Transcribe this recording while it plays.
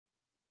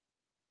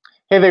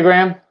Hey there,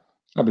 Graham.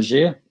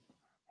 Abhijit.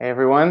 Hey,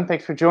 everyone.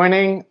 Thanks for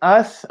joining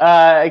us.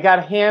 I got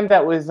a hand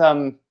that was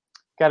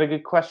got a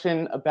good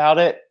question about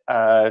it.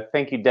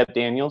 Thank you, Deb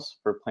Daniels,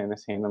 for playing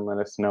this hand and let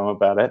us know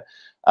about it.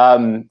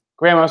 Graham,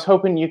 I was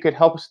hoping you could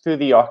help us through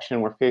the auction.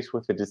 We're faced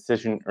with a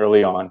decision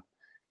early on,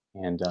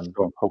 and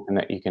Sure. hoping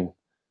that you can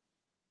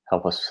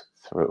help us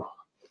through.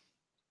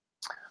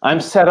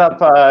 I'm set up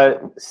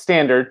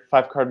standard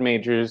 5-card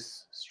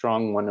majors,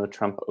 strong 1-no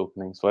trump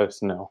openings. Let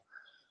us know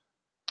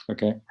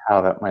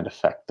how that might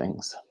affect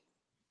things.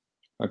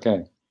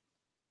 Okay.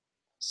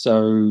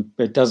 So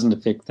it doesn't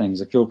affect things.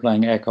 If you're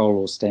playing Overcall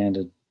or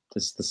standard,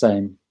 it's the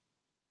same.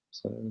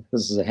 So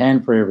this is a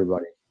hand for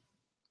everybody.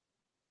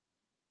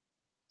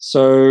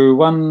 So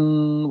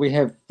we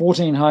have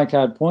 14 high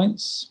card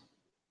points.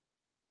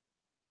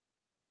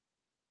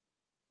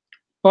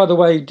 By the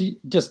way,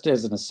 just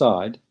as an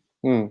aside,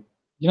 you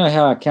know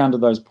how I counted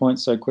those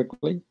points so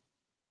quickly?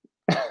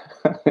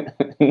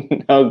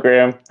 No,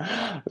 Graham.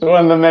 It's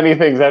one of the many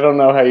things I don't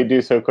know how you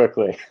do so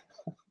quickly.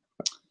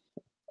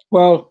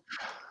 Well,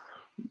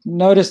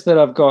 notice that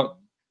I've got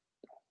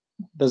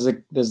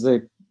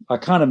I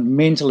kind of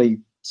mentally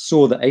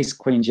saw the ace,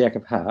 queen, jack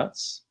of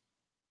hearts.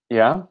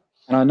 Yeah.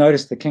 And I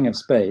noticed the king of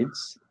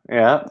spades.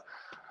 Yeah.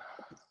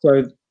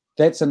 So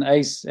that's an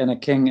ace and a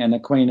king and a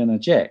queen and a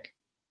jack.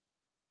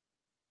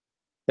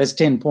 That's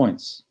 10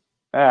 points.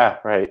 Ah,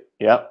 right.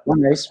 Yep.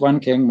 One ace, one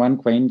king, one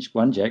queen,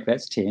 one jack.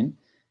 That's 10.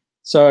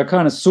 So I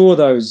kind of saw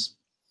those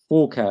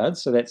 4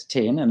 cards. So that's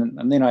 10.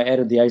 And then I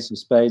added the ace of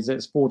spades.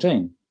 That's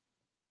 14.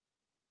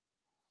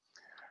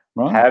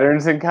 Right?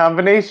 Patterns and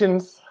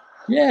combinations.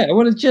 Yeah.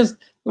 Well, it's just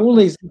all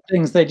these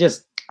things. They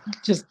just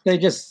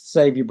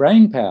save your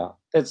brain power.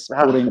 That's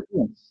 14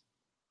 points.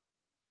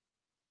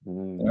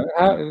 You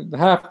know,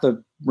 half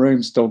the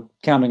room's still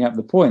counting up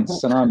the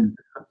points, and I'm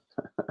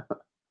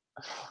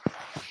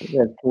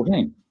at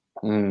 14.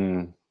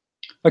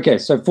 Okay,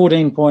 so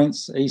 14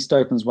 points. East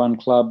opens 1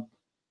 club.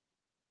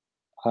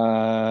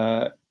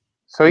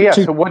 So yeah.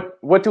 So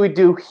what do we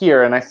do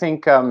here? And I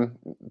think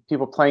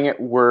people playing it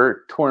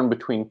were torn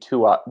between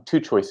two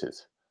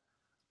choices.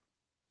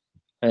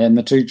 And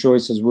the 2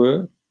 choices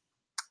were,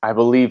 I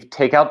believe,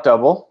 take out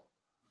double,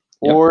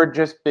 or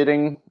just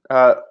bidding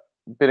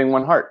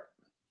 1 heart.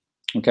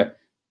 Okay.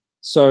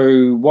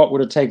 So what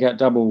would a takeout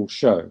double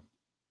show?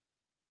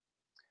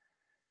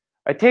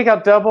 A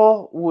takeout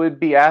double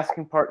would be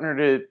asking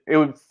it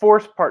would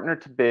force partner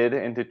to bid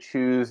and to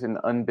choose an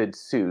unbid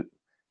suit.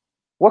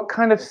 What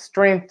kind of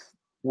strength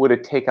would a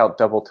takeout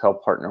double tell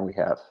partner we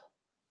have?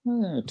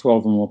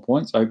 12 or more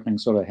points, opening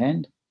sort of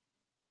hand.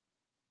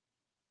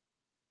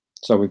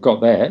 So we've got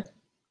that.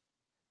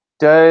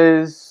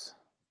 Does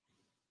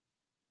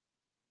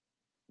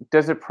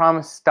it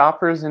promise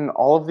stoppers in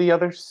all of the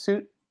other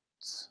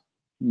suits?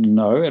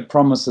 No, it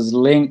promises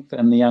length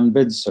in the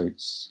unbid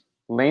suits.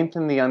 Length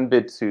in the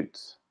unbid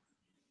suits,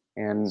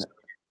 and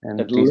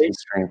decent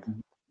strength.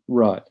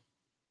 Right.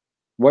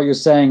 What you're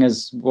saying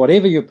is,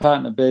 whatever your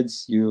partner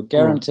bids, you're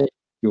guaranteed,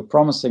 you're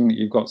promising that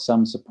you've got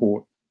some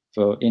support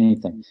for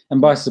anything,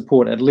 and by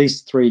support, at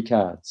least 3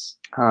 cards.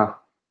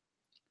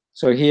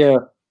 So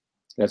here,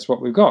 that's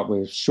what we've got.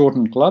 We've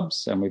shortened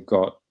clubs, and we've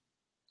got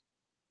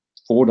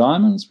 4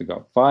 diamonds, we've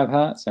got 5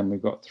 hearts, and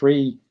we've got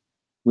 3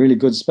 really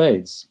good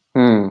spades.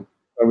 So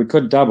we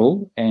could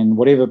double, and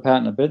whatever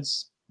partner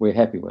bids, we're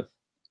happy with.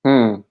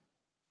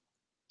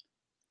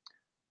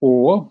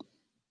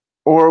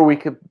 Or we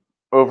could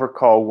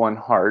overcall 1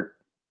 heart,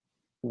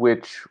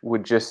 which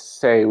would just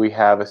say we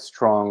have a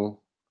strong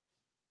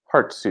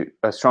heart suit,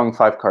 a strong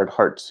 5-card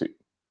heart suit.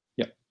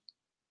 Yep.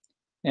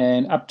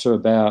 And up to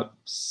about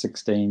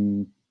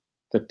 16,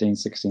 15,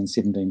 16,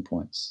 17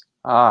 points.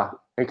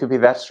 It could be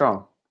that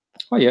strong.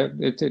 Oh yeah,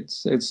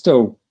 it's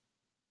still.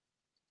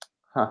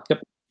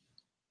 Yep.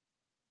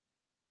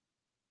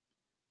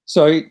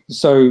 So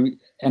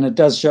and it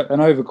does show, an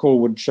overcall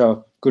would show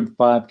a good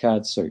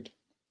 5-card suit.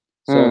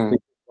 So if we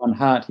put 1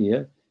 heart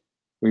here,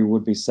 we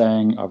would be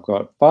saying I've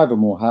got 5 or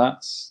more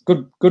hearts,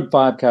 good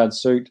 5-card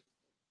suit,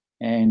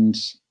 and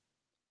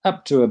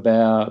up to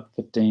about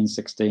 15,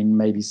 16,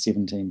 maybe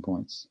 17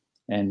 points.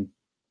 And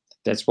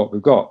that's what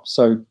we've got.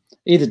 So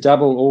either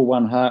double or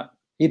 1 heart,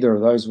 either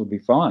of those would be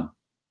fine.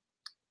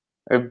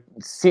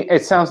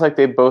 It sounds like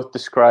they both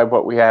describe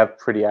what we have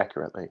pretty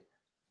accurately.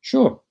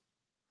 Sure.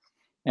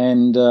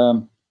 And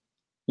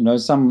you know,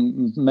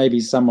 maybe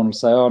someone will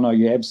say, "Oh no,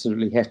 you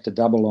absolutely have to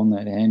double on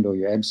that hand, or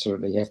you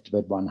absolutely have to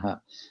bid 1 heart."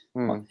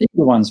 Either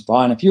one's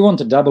fine. If you want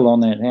to double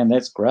on that hand,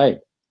 that's great.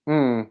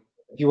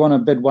 If you want to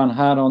bid 1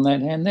 heart on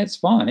that hand, that's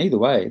fine. Either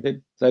way,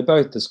 they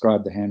both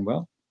describe the hand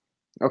well.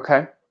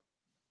 Okay.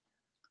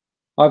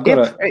 I've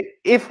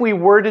if we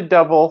were to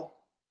double,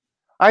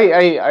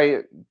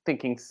 I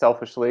thinking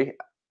selfishly,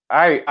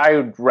 I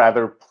would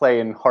rather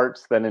play in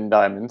hearts than in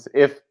diamonds.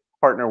 If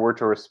partner were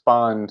to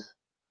respond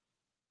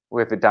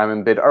with a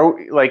diamond bid,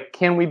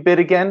 can we bid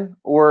again,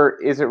 or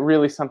is it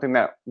really something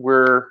that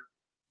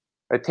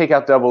a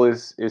takeout double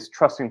is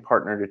trusting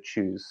partner to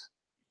choose?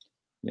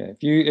 Yeah,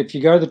 if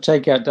you go the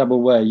takeout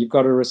double way, you've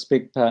got to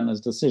respect partner's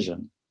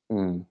decision.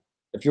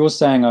 if you're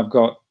saying I've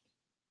got,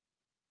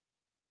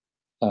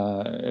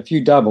 if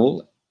you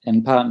double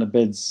and partner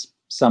bids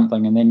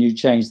something and then you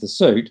change the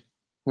suit,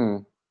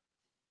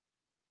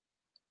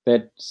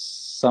 that's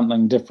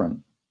something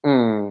different.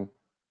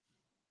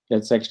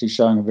 That's actually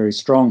showing a very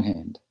strong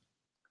hand.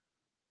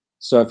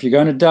 So if you're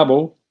going to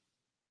double,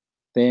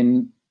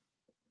 then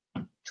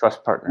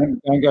trust partner.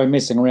 Don't go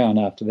messing around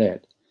after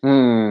that.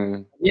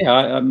 Yeah,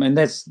 I mean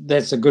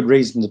that's a good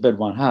reason to bid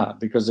one heart,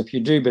 because if you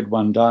do bid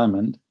one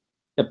diamond,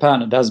 your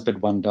partner does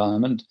bid one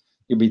diamond,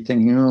 you'll be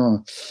thinking,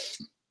 oh,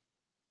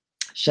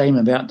 shame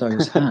about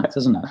those hearts,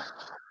 isn't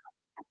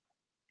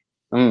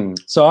it?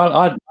 So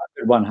I'd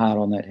bid one heart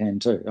on that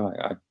hand too.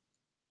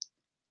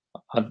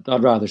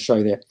 I'd rather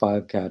show that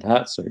 5-card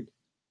heart suit.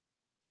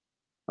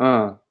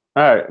 All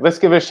right, let's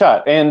give it a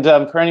shot. And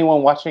for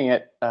anyone watching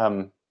it,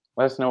 let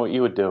us know what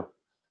you would do.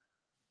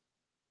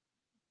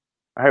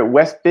 All right,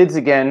 West bids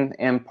again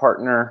and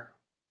partner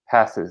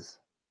passes.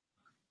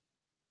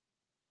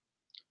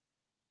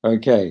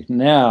 Okay,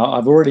 now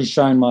I've already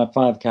shown my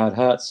 5-card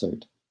heart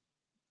suit.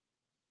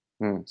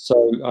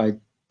 So I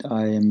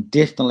am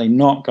definitely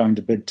not going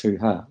to bid 2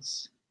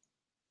 hearts.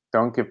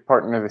 Don't give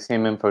partner the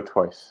same info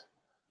twice.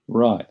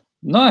 Right.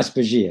 Nice,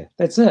 Bajir.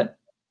 That's it.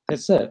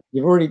 That's it.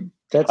 You've already...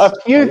 That's a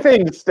few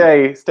things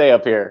stay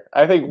up here.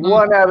 I think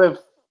 1 out of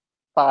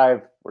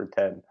 5 or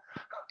 10.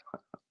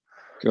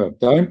 Good.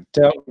 Don't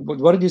tell...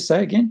 What did you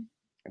say again?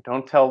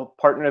 Don't tell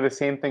partner the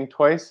same thing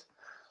twice.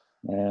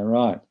 Yeah,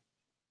 right.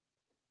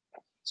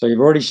 So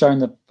you've already shown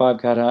the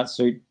 5-card heart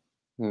suit.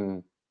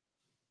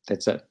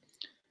 That's it.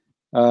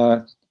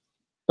 But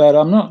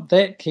I'm not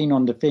that keen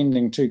on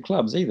defending 2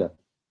 clubs either.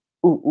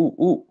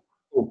 Ooh.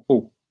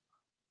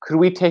 Could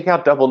we take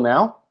out double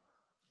now?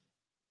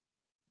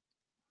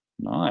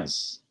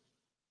 Nice.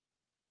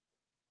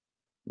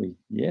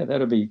 Yeah,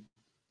 that'll be...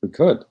 We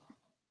could.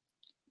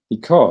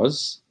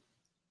 Because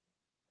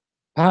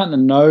partner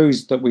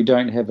knows that we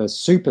don't have a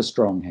super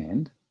strong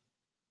hand.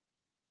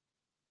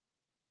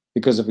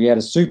 Because if we had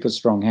a super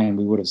strong hand,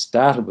 we would have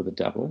started with a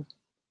double.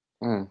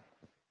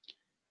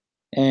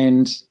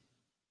 And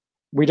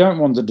we don't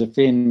want to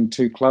defend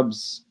 2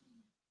 clubs.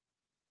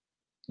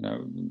 You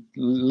know,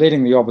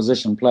 letting the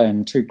opposition play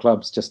in 2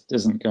 clubs just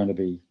isn't going to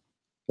be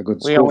a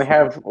good score. We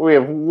have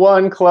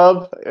 1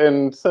 club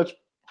and such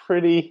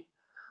pretty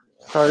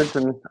cards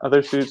and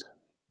other suits.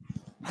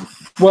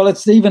 Well,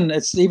 it's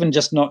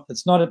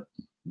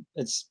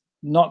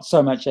not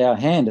so much our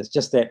hand, it's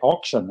just that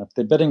auction. If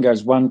the bidding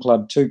goes 1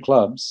 club, 2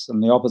 clubs,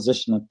 and the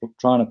opposition are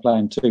trying to play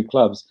in 2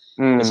 clubs,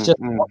 it's just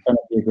not going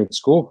to be a good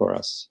score for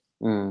us.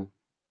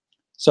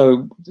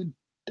 So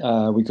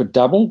we could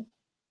double,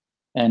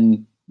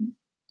 and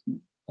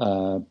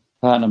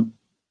partner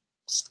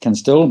can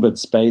still bid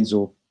spades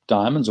or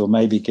diamonds, or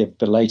maybe give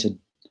belated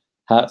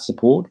heart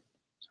support.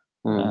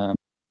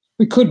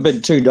 We could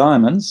bid 2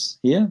 diamonds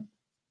here,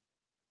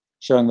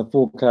 showing the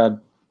 4-card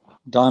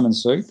diamond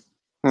suit.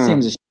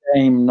 Seems a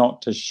shame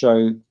not to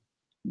show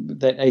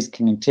that ace,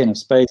 king, and 10 of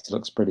spades.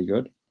 Looks pretty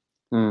good.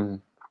 The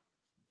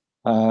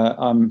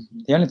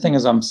only thing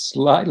is I'm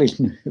slightly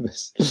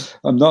nervous.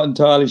 I'm not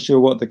entirely sure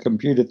what the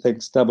computer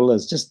thinks double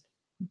is. Just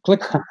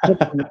click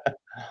on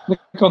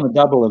the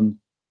double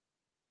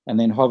and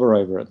then hover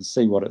over it and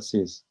see what it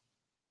says.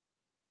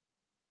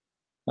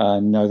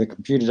 No, the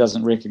computer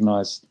doesn't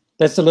recognize.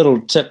 That's a little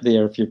tip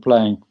there if you're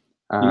playing.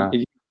 If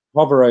you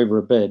hover over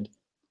a bid,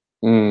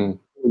 you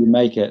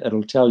make it,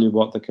 it'll tell you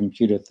what the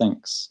computer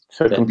thinks.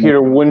 So the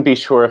computer wouldn't be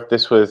sure if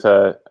this was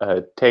a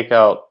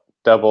takeout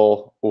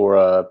double or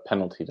a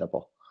penalty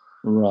double.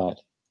 Right.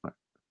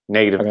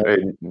 Negative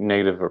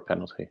or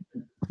penalty.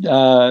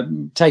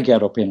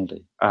 Takeout or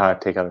penalty.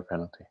 Takeout or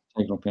penalty.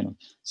 Takeout or penalty.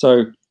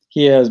 So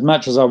here, as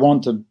much as I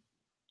want to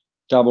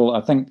double,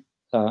 I think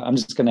I'm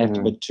just going to have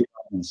to bid 2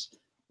 diamonds.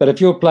 But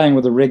if you're playing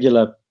with a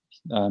regular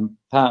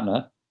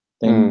partner,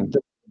 then it's a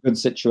good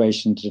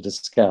situation to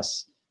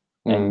discuss.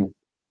 And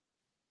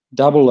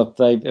double,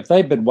 if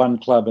they bid 1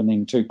 club and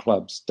then 2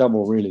 clubs,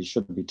 double really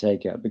should be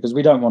takeout, because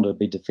we don't want to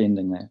be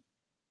defending that.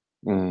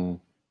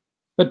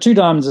 But 2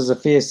 diamonds is a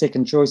fair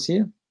second choice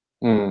here.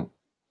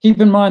 Keep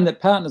in mind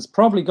that partner's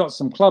probably got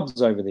some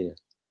clubs over there,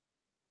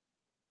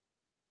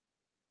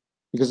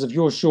 because if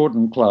you're short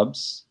in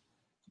clubs,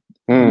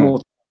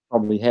 North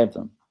probably have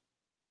them.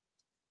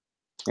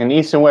 And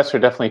East and West are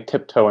definitely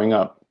tiptoeing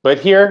up. But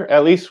here,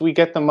 at least we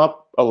get them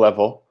up a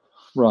level.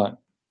 Right.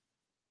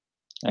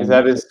 Is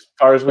that as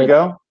far as we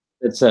go?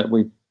 That's it.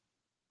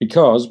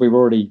 Because we've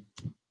already...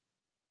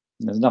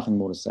 There's nothing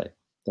more to say.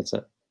 That's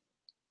it.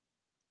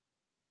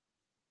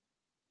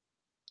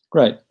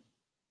 Great.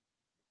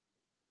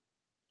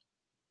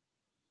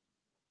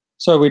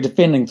 So we're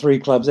defending 3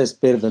 clubs. That's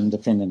better than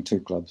defending 2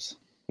 clubs.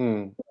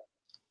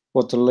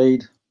 What to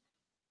lead?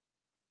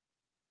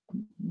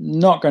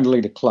 Not going to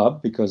lead a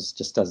club, because it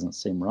just doesn't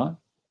seem right.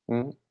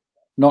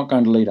 Not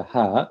going to lead a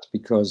heart,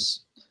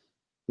 because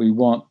we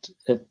want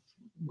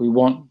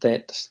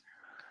that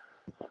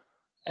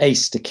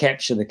ace to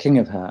capture the king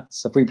of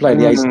hearts. If we play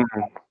the ace,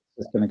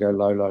 it's going to go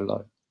low, low,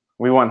 low.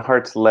 We want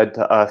hearts led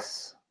to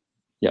us.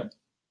 Yep.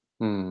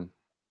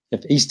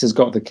 if East has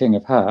got the king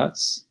of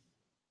hearts,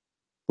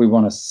 we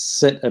want to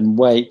sit and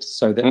wait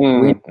so that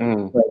when we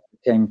play the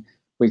king,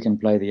 we can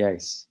play the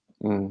ace.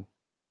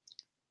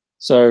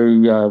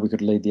 So we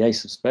could lead the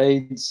ace of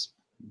spades.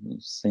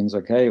 Seems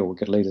okay, or we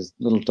could lead a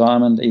little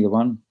diamond, either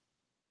one.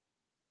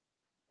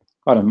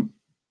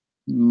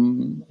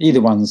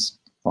 Either one's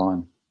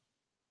fine.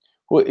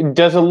 Well,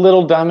 does a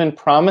little diamond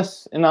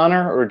promise an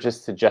honor or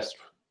just suggest?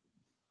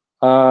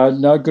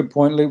 No, good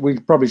point. We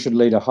probably should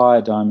lead a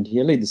higher diamond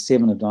here. Lead the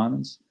 7 of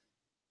diamonds.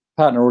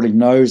 Partner already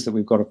knows that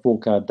we've got a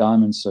 4-card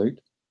diamond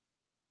suit.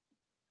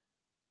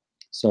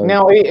 So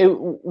now,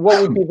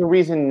 what would be the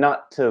reason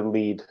not to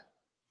lead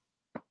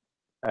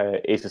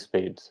ace of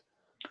spades?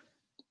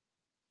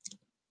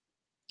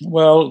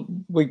 Well,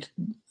 we could,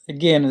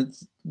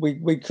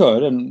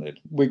 and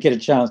we get a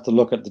chance to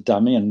look at the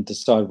dummy and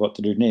decide what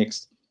to do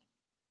next.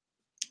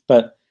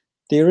 But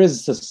there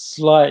is a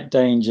slight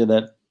danger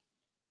that,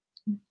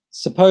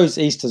 suppose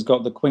East has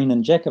got the queen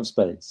and jack of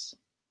spades,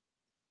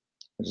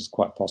 which is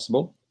quite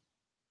possible.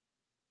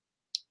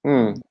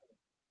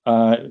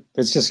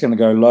 It's just going to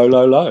go low,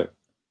 low, low.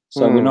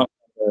 So we're not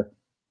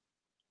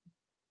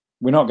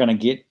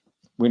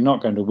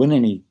going to win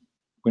any.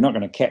 We're not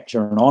going to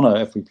capture an honor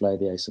if we play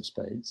the ace of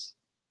spades.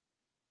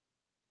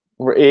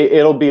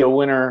 It'll be a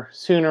winner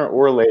sooner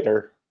or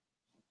later.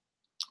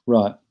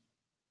 Right.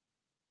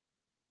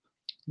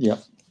 Yeah.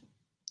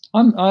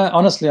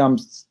 Honestly, I'm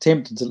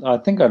tempted to. I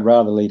think I'd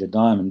rather lead a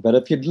diamond. But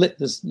if you'd let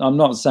this, I'm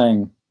not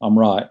saying I'm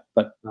right,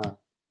 but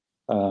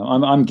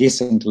I'm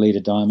guessing to lead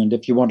a diamond.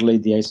 If you want to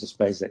lead the ace of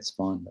spades, that's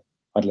fine. But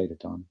I'd lead a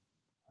diamond.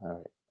 All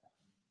right.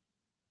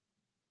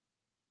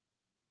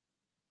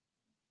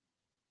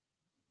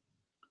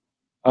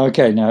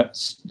 Okay, now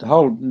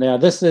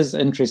this is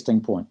an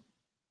interesting point.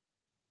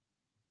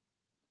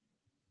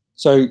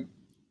 So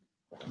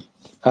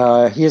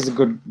here's a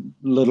good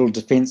little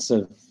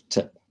defensive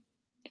tip.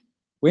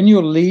 When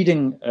you're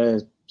leading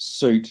a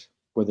suit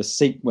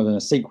within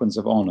a sequence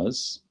of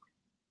honors,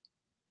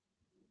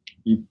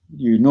 you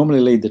normally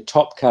lead the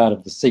top card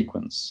of the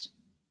sequence.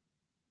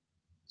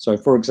 So,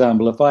 for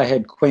example, if I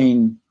had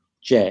Queen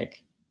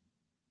Jack,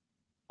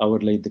 I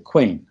would lead the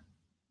Queen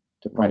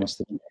to promise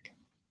the Jack.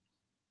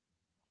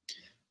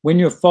 When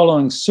you're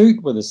following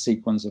suit with a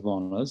sequence of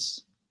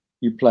honors,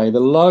 you play the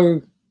low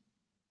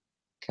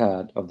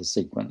card of the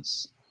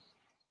sequence.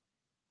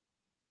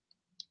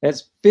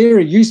 That's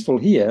very useful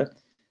here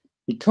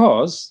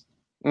because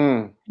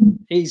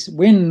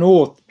when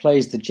North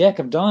plays the jack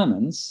of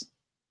diamonds,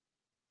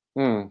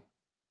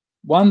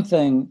 one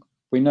thing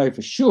we know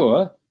for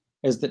sure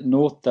is that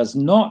North does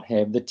not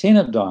have the 10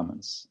 of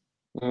diamonds.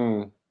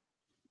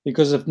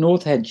 Because if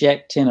North had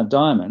jack 10 of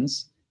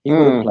diamonds, he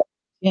would have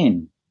played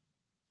 10.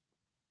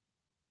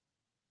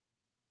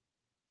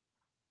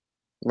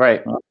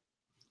 Right.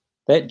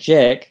 That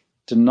jack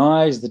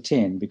denies the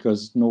 10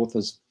 because North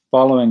is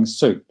following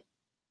suit.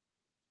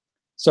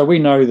 So we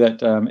know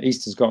that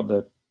East has got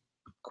the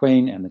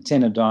queen and the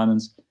 10 of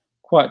diamonds,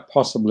 quite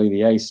possibly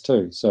the ace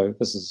too. So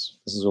this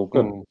is all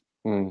good.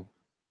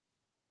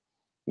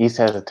 East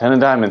has a 10 of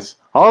diamonds.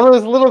 All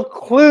those little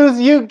clues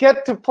you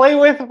get to play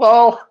with,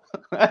 well,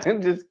 I can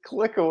just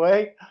click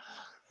away.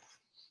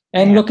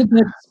 And look at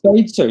that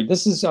spade suit.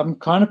 I'm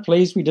kind of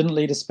pleased we didn't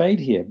lead a spade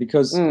here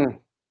because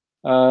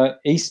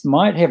East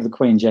might have the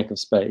queen jack of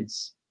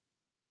spades.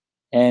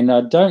 And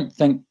I don't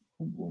think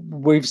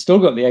we've still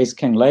got the ace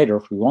king later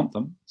if we want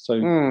them. So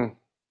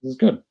this is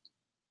good.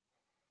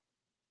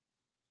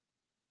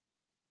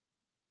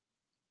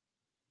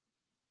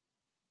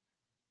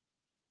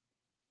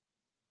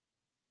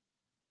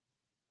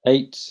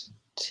 Eight,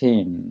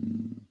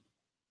 10.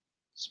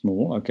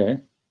 Small, okay.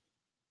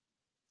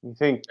 You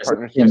think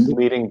partner's just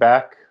leading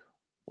back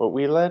what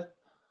we led?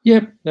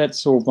 Yep,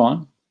 that's all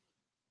fine.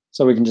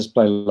 So we can just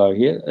play low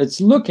here.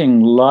 It's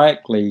looking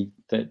likely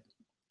that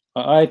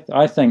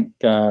I think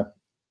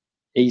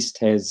East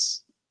played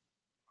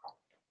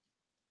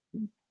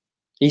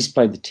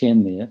the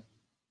 10 there.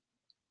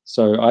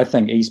 So I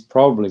think East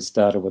probably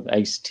started with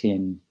ace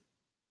 10,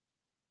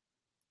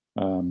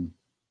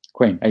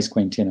 queen, ace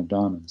queen 10 of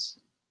diamonds.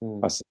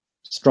 I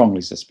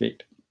strongly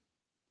suspect.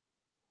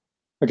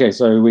 Okay,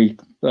 so we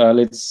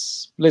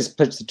let's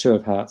pitch the 2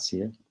 of hearts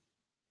here.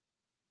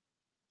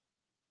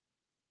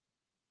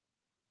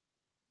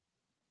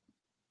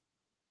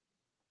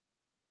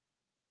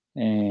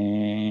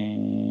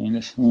 And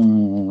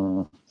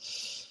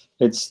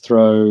let's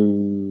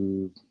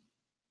throw.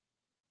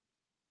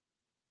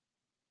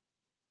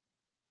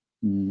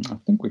 I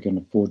think we can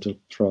afford to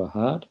throw a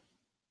heart.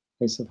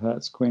 Ace of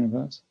hearts, queen of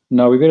hearts.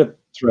 No, we better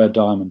throw a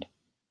diamond.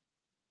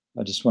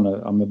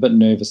 I'm a bit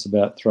nervous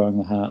about throwing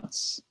the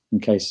hearts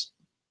in case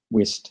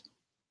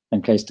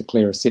De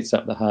Clara sets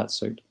up the heart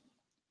suit.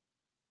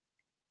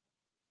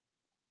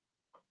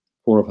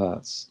 4 of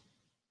hearts.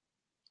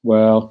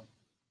 Well,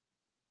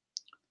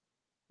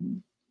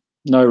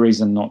 no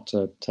reason not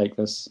to take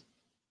this.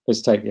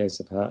 Let's take the ace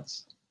of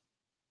hearts.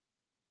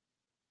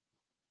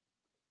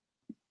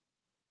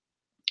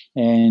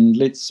 And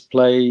let's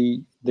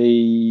play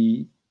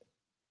the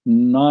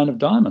 9 of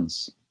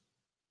diamonds.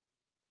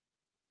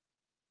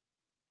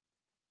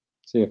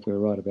 See if we're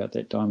right about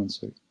that diamond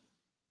suit.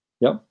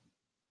 Yep.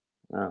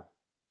 Oh.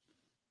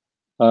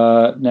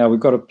 Now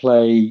we've got to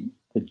play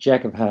the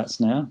Jack of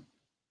Hearts now.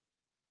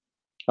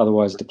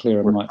 Otherwise,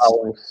 declare We're might.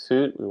 following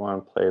suit. We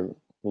want to play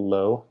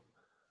low.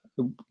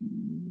 The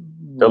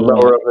right.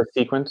 lower of the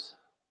sequence.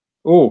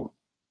 Oh,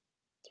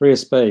 3 of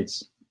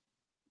spades.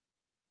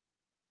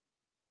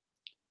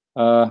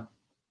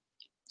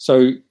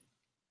 So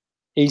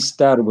East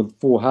started with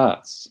 4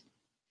 hearts.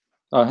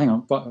 Oh, hang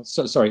on.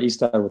 Sorry, East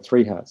started with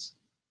 3 hearts.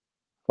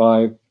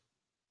 5,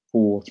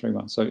 4, 3,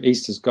 1. So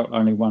East has got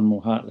only 1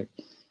 more heart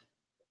left.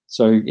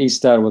 So East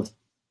started with,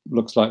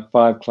 looks like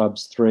 5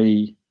 clubs,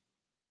 3,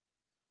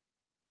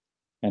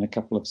 and a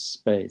couple of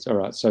spades. All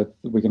right, so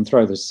we can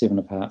throw the 7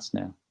 of hearts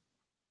now.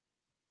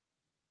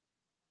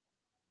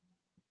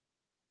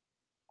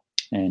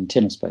 And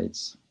 10 of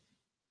spades.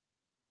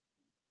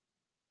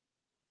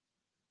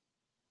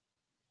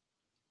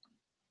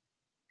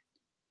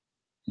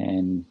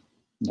 And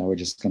now we're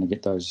just going to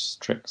get those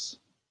tricks.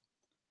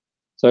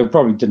 So it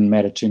probably didn't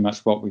matter too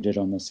much what we did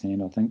on this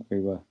hand. I think we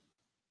were.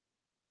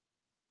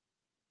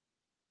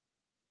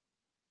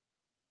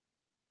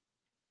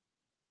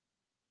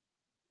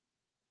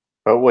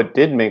 But what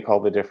did make all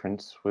the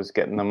difference was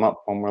getting them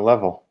up when we're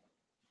level.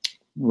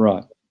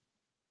 Right.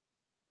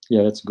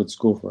 Yeah, that's a good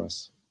score for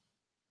us.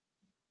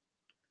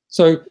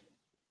 So,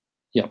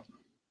 yeah.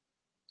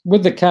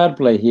 With the card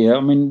play here, I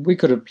mean, we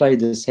could have played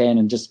this hand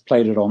and just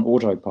played it on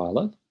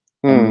autopilot,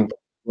 and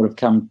we would have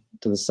come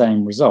to the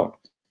same result.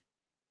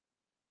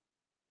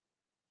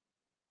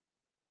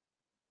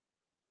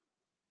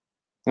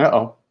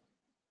 Uh-oh.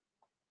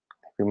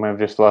 We might have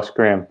just lost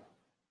Graham.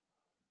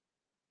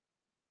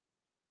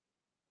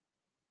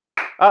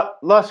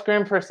 Lost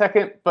Graham for a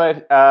second,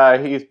 but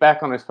he's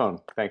back on his phone.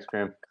 Thanks,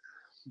 Graham.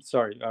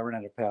 Sorry, I ran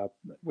out of power.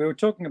 We were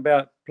talking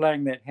about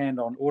playing that hand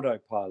on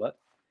autopilot,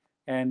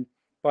 and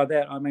by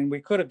that I mean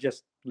we could have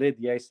just led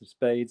the ace of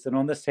spades, and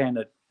on this hand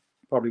it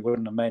probably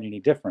wouldn't have made any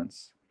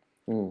difference.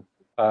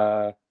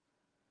 But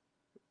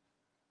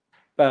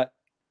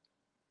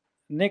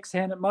next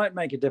hand it might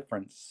make a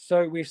difference.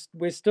 So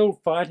we're still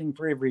fighting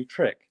for every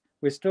trick.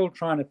 We're still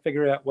trying to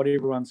figure out what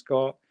everyone's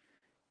got,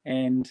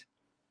 and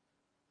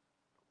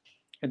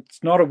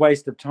it's not a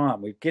waste of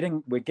time. We're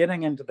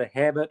getting into the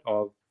habit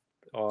of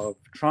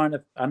trying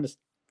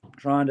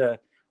to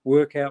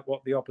work out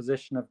what the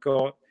opposition have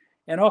got,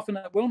 and often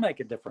it will make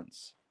a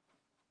difference.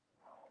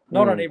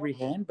 Not on every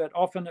hand, but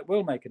often it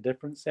will make a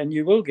difference, and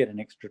you will get an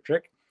extra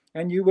trick,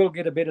 and you will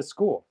get a better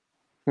score.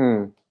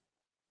 And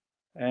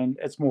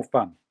it's more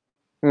fun.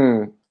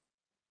 And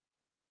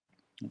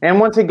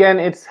once again,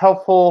 it's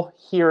helpful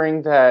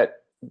hearing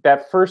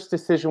that first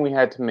decision we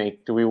had to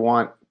make. Do we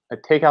want a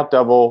takeout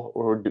double,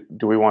 or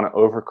do we want to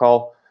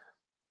overcall?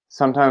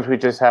 Sometimes we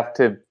just have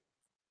to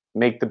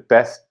make the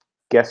best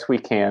guess we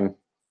can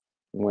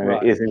when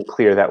it isn't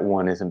clear that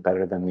one isn't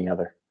better than the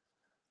other.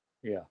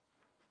 Yeah.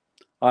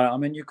 I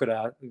mean, you could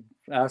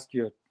ask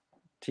your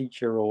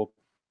teacher or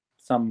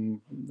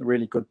some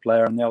really good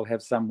player, and they'll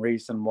have some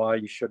reason why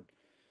you should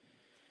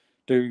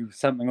do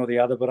something or the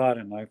other, but I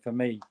don't know. For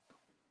me,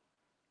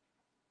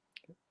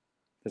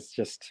 it's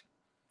just,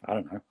 I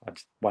don't know.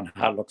 One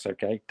heart looks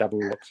okay, double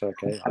looks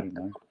okay. I don't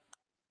know.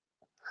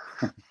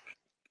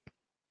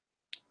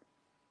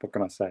 What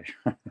can I say?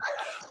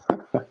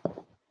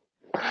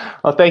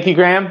 Well, thank you,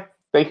 Graham.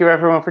 Thank you,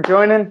 everyone, for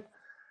joining.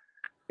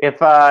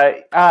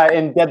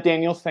 And Deb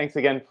Daniels, thanks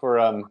again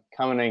for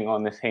commenting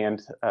on this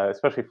hand,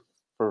 especially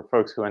for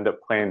folks who end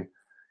up playing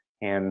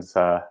hands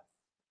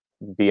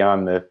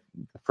beyond the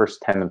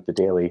first 10 of the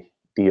daily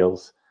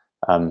deals.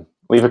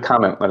 Leave a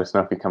comment. Let us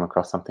know if you come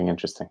across something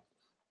interesting.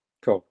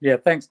 Cool. Yeah,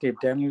 thanks, Deb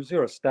Daniels.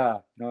 You're a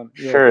star.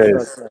 Sure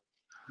is.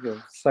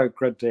 You're so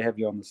good to have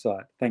you on the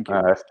site. Thank you.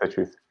 That's the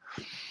truth.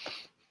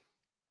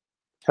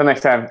 Till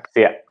next time.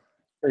 See ya.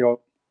 See you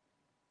all.